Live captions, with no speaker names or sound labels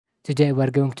Today we're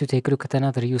going to take a look at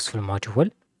another useful module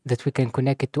that we can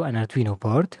connect it to an Arduino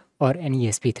board or an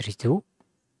ESP32,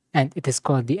 and it is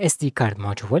called the SD card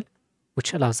module,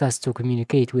 which allows us to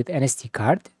communicate with an SD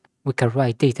card. We can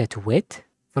write data to it.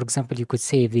 For example, you could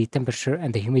save the temperature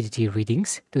and the humidity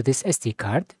readings to this SD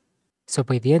card. So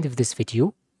by the end of this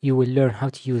video, you will learn how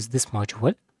to use this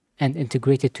module and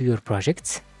integrate it to your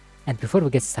projects. And before we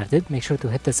get started, make sure to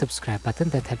hit the subscribe button,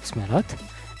 that helps me a lot.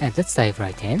 And let's dive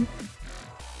right in.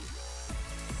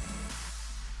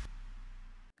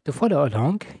 To follow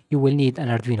along, you will need an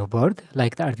Arduino board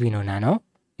like the Arduino Nano.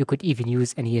 You could even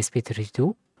use an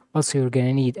ESP32. Also, you're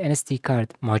gonna need an SD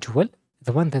card module.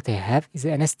 The one that I have is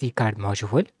an SD card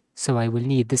module, so I will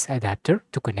need this adapter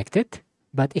to connect it.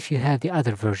 But if you have the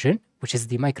other version, which is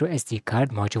the micro SD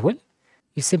card module,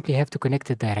 you simply have to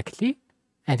connect it directly,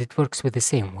 and it works with the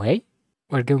same way.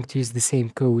 We're going to use the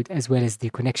same code as well as the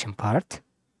connection part.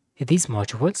 These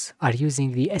modules are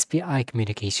using the SPI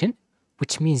communication,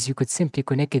 which means you could simply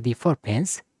connect the 4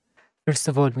 pins. First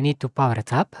of all, we need to power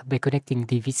it up by connecting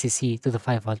the VCC to the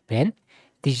 5-volt pin,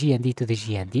 the GND to the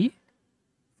GND.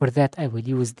 For that, I will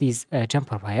use these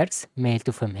jumper wires, male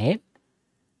to female.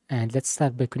 And let's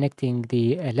start by connecting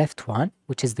the left one,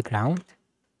 which is the ground,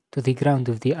 to the ground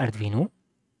of the Arduino,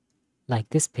 like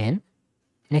this pin.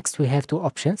 Next, we have two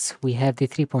options. We have the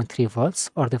 3.3 volts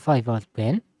or the 5-volt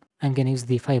pin. I'm going to use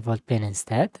the 5-volt pin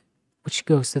instead, which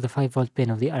goes to the 5-volt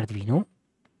pin of the Arduino.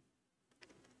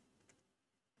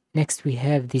 Next, we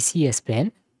have the CS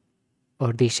pin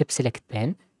or the chip select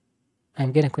pin.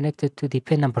 I'm going to connect it to the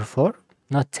pin number 4,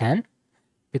 not 10,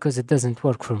 because it doesn't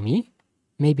work for me.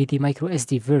 Maybe the micro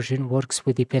SD version works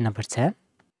with the pin number 10.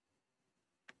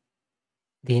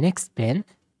 The next pin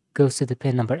goes to the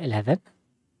pin number 11.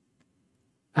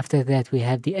 After that, we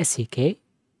have the SEK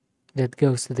that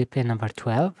goes to the pin number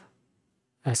 12.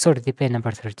 The pin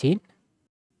number 13.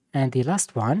 And the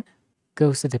last one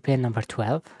goes to the pin number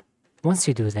 12. Once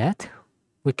you do that,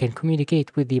 we can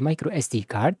communicate with the micro SD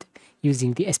card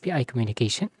using the SPI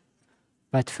communication.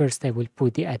 But first, I will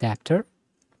put the adapter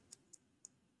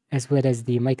as well as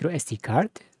the micro SD card.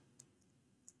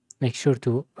 Make sure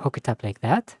to hook it up like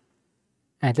that.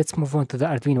 And let's move on to the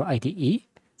Arduino IDE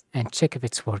and check if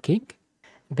it's working.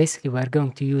 Basically, we are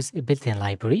going to use a built-in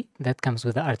library that comes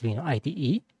with the Arduino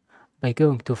IDE by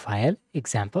going to File,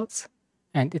 Examples,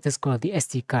 and it is called the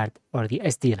SD card or the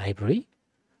SD library.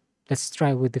 Let's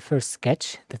try with the first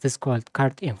sketch that is called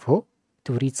Card Info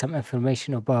to read some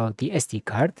information about the SD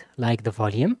card, like the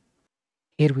volume.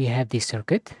 Here we have the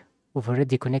circuit. We've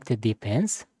already connected the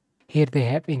pins. Here they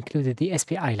have included the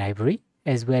SPI library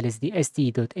as well as the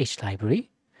SD.h library.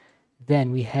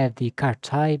 Then we have the card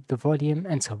type, the volume,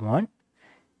 and so on.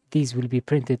 These will be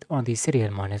printed on the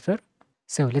serial monitor.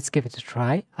 So let's give it a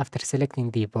try. After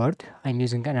selecting the board, I'm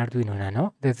using an Arduino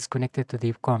Nano that is connected to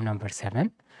the COM number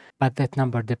 7, but that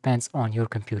number depends on your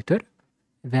computer.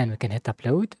 Then we can hit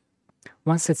upload.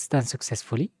 Once it's done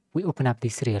successfully, we open up the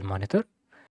serial monitor.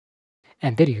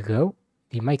 And there you go.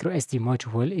 The micro SD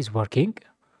module is working.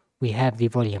 We have the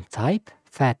volume type,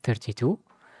 FAT32,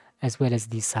 as well as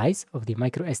the size of the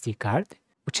micro SD card,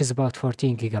 which is about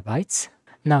 14 gigabytes.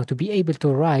 Now, to be able to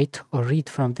write or read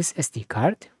from this SD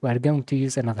card, we are going to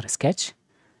use another sketch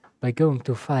by going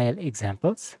to File,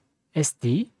 Examples,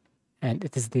 SD, and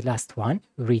it is the last one,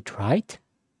 Read Write.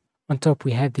 On top,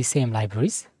 we have the same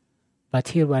libraries, but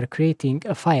here we are creating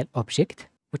a file object,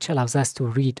 which allows us to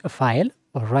read a file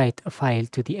or write a file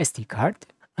to the SD card.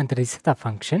 Under the setup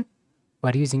function,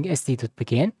 we are using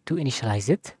sd.begin to initialize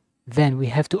it. Then we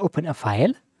have to open a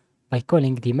file by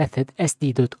calling the method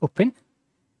sd.open.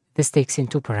 This takes in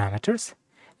two parameters.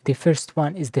 The first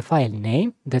one is the file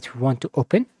name that we want to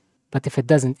open, but if it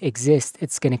doesn't exist,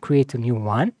 it's going to create a new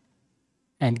one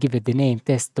and give it the name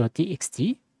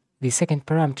test.txt. The second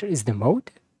parameter is the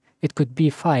mode. It could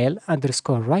be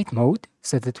file_write mode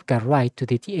so that we can write to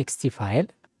the txt file.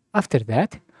 After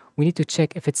that, we need to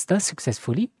check if it's done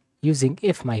successfully using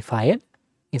ifMyFile.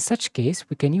 In such case,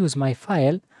 we can use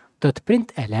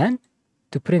myfile.println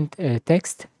to print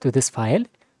text to this file,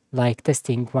 like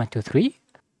testing123.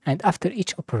 And after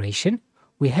each operation,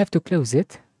 we have to close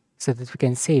it so that we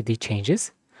can save the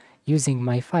changes using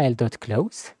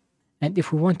myfile.close. And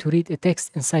if we want to read a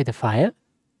text inside the file,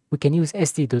 we can use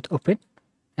sd.open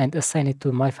and assign it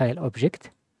to myfile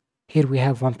object. Here we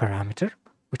have one parameter,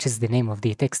 which is the name of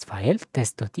the text file,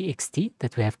 test.txt,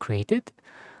 that we have created.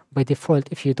 By default,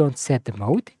 if you don't set the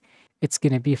mode, it's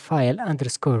going to be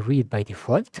file_read by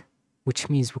default, which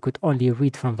means we could only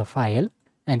read from the file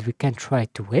and we can't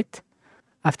write to it.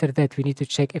 After that, we need to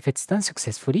check if it's done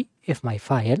successfully, if my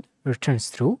file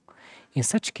returns true. In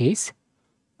such case,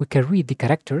 we can read the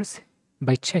characters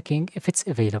by checking if it's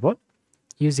available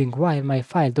using while my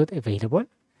file.available.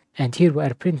 And here we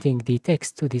are printing the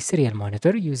text to the serial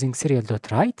monitor using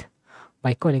serial.write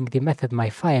by calling the method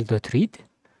myFile.read,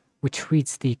 which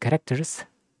reads the characters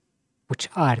which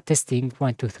are testing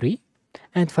 1, 2, 3.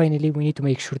 And finally, we need to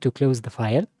make sure to close the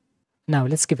file. Now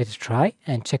let's give it a try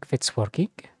and check if it's working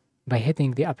by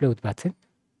hitting the upload button.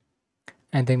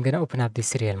 And I'm going to open up the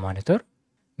serial monitor.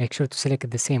 Make sure to select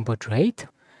the same baud rate.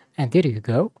 And there you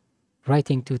go,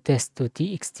 writing to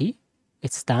test.txt.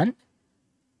 It's done.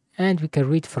 And we can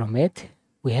read from it.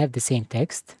 We have the same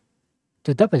text.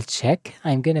 To double check,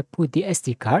 I'm going to put the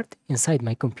SD card inside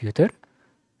my computer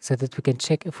so that we can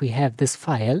check if we have this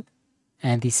file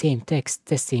and the same text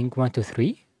testing 1, 2,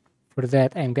 3. For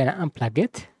that, I'm going to unplug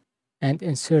it and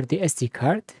insert the SD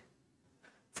card.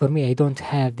 For me, I don't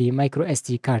have the micro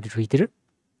SD card reader,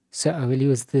 so I will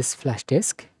use this flash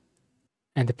disk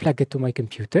and plug it to my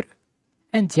computer.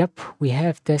 And yep, we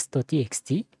have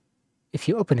test.txt. If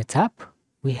you open it up,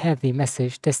 we have the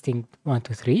message testing 1,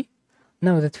 2, 3.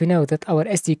 Now that we know that our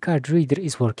SD card reader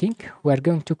is working, we are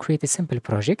going to create a simple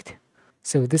project.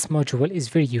 So this module is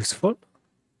very useful.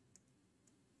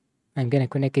 I'm going to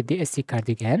connect the SD card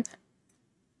again,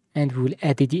 and we will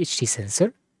add the DHT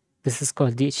sensor. This is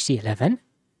called DHT11.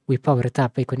 We power it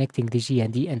up by connecting the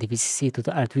GND and the VCC to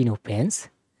the Arduino pins.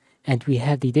 And we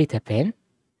have the data pin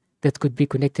that could be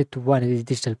connected to one of the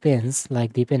digital pins,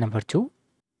 like the pin number 2.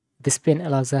 This pin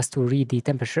allows us to read the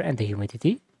temperature and the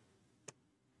humidity.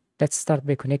 Let's start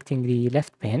by connecting the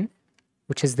left pin,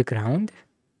 which is the ground,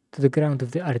 to the ground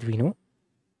of the Arduino.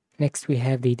 Next, we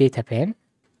have the data pin,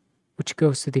 which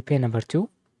goes to the pin number 2.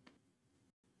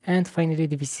 And finally,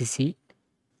 the VCC.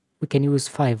 We can use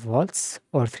 5 volts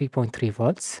or 3.3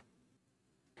 volts.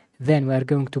 Then we are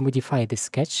going to modify the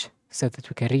sketch so that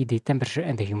we can read the temperature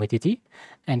and the humidity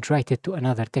and write it to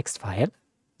another text file,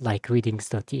 like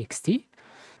readings.txt.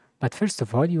 But first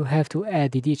of all, you have to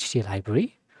add the DHT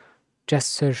library.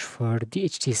 Just search for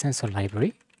DHT sensor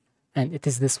library, and it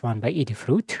is this one by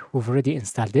Adafruit. We've already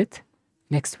installed it.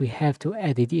 Next, we have to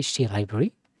add the DHT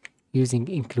library using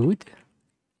include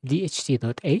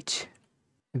dht.h.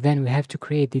 Then we have to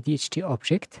create the DHT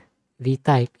object. The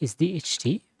type is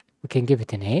DHT. We can give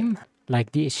it a name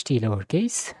like DHT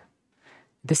lowercase.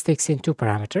 This takes in 2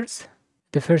 parameters.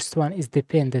 The first one is the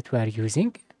pin that we are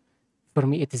using. For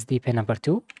me, it is the pin number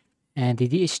 2. And the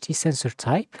DHT sensor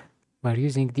type, we're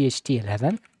using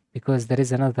DHT11 because there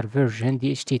is another version,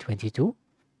 DHT22.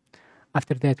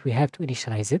 After that, we have to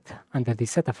initialize it under the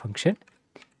setup function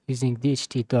using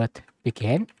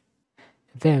dht.begin.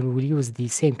 Then we will use the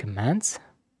same commands.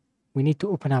 We need to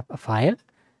open up a file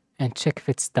and check if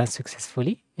it's done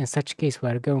successfully. In such case, we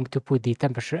are going to put the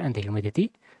temperature and the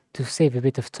humidity. To save a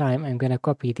bit of time, I'm going to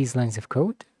copy these lines of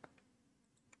code.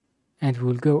 And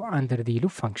we'll go under the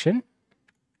loop function.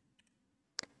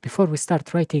 Before we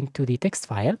start writing to the text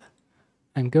file,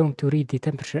 I'm going to read the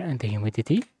temperature and the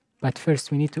humidity. But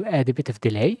first we need to add a bit of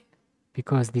delay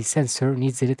because the sensor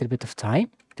needs a little bit of time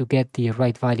to get the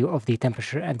right value of the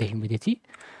temperature and the humidity,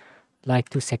 like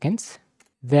 2 seconds.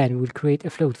 Then we'll create a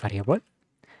float variable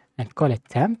and call it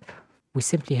temp. We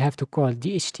simply have to call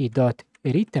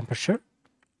dht.readTemperature,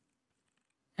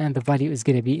 and the value is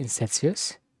going to be in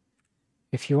Celsius.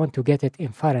 If you want to get it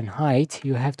in Fahrenheit,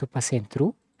 you have to pass in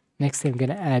true. Next, I'm going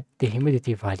to add the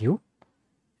humidity value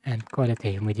and call it a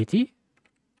humidity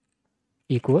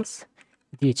equals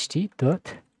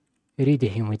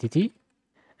dht.readHumidity.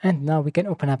 And now we can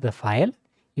open up the file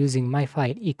using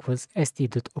myFile equals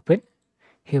st.open.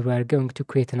 Here we are going to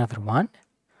create another one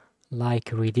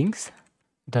like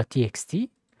readings.txt.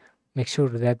 Make sure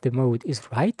that the mode is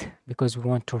right because we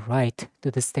want to write to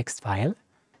this text file.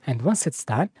 And once it's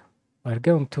done, we're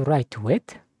going to write to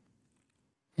it.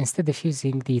 Instead of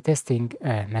using the testing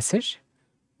message,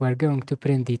 we're going to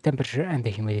print the temperature and the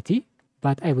humidity,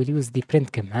 but I will use the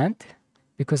print command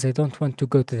because I don't want to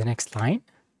go to the next line.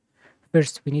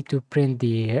 First, we need to print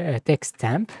the text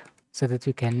temp so that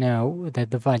we can know that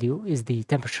the value is the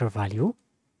temperature value.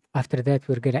 After that,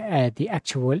 we're going to add the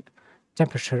actual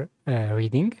temperature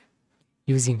reading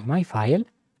using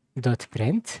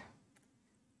myFile.print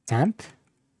temp.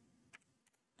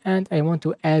 And I want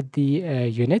to add the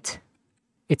unit.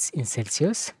 It's in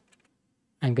Celsius.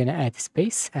 I'm going to add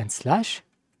space and slash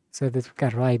so that we can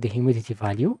write the humidity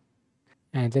value.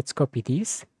 And let's copy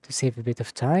these to save a bit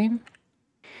of time.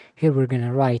 Here we're going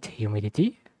to write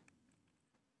humidity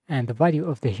and the value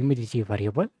of the humidity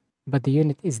variable, but the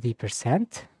unit is the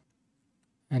percent,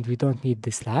 and we don't need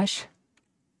the slash.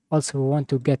 Also, we want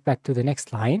to get back to the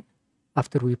next line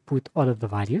after we put all of the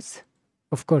values.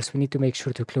 Of course, we need to make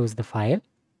sure to close the file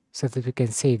so that we can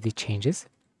save the changes.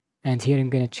 And here I'm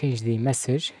going to change the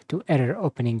message to error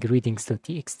opening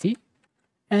readings.txt.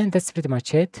 And that's pretty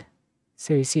much it.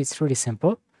 So you see it's really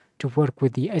simple to work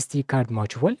with the SD card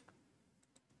module.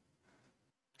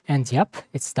 And yep,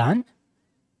 it's done.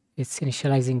 It's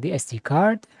initializing the SD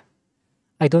card.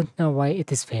 I don't know why it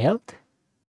has failed,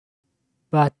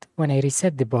 but when I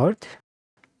reset the board,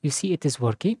 you see it is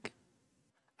working.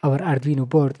 Our Arduino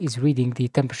board is reading the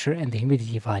temperature and the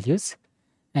humidity values,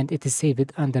 and it is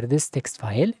saved under this text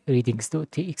file,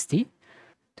 readings.txt.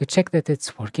 To check that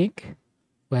it's working,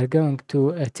 we're going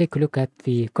to take a look at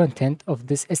the content of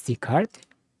this SD card.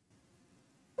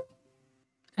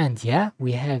 And yeah,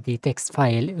 we have the text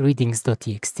file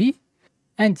readings.txt.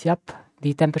 And yep,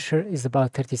 the temperature is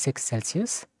about 36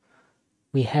 Celsius.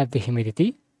 We have the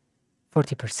humidity,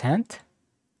 40%.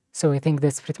 So I think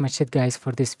that's pretty much it, guys,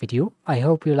 for this video. I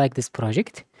hope you like this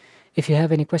project. If you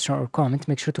have any question or comment,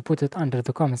 make sure to put it under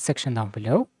the comment section down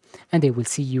below. And I will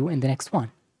see you in the next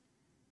one.